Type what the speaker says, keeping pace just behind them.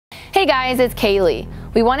Hey guys, it's Kaylee.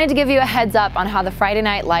 We wanted to give you a heads up on how the Friday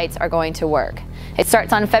Night Lights are going to work. It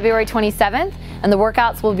starts on February 27th, and the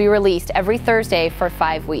workouts will be released every Thursday for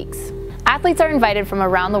 5 weeks. Athletes are invited from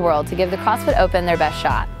around the world to give the CrossFit Open their best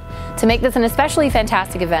shot. To make this an especially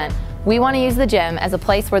fantastic event, we want to use the gym as a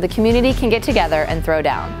place where the community can get together and throw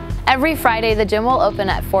down. Every Friday, the gym will open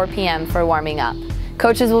at 4 p.m. for warming up.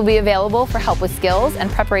 Coaches will be available for help with skills and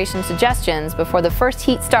preparation suggestions before the first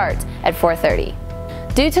heat starts at 4:30.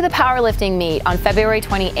 Due to the powerlifting meet on February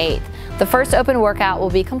 28th, the first open workout will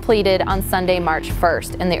be completed on Sunday, March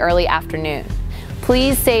 1st in the early afternoon.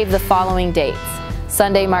 Please save the following dates: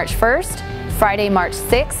 Sunday, March 1st, Friday, March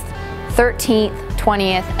 6th, 13th,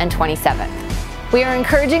 20th, and 27th. We are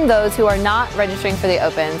encouraging those who are not registering for the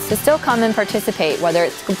Opens to still come and participate, whether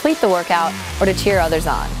it's to complete the workout or to cheer others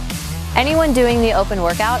on. Anyone doing the open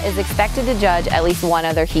workout is expected to judge at least one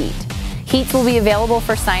other heat. Heats will be available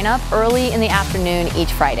for sign-up early in the afternoon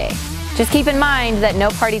each Friday. Just keep in mind that no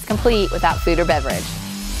party's complete without food or beverage.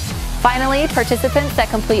 Finally, participants that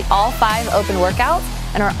complete all 5 open workouts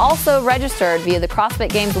and are also registered via the CrossFit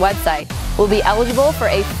Games website will be eligible for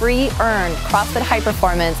a free earned CrossFit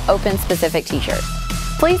Hyperformance Open specific t-shirt.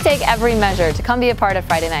 Please take every measure to come be a part of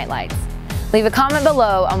Friday Night Lights. Leave a comment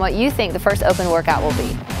below on what you think the first open workout will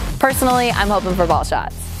be. Personally, I'm hoping for ball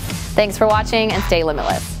shots. Thanks for watching and stay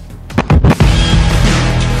limitless.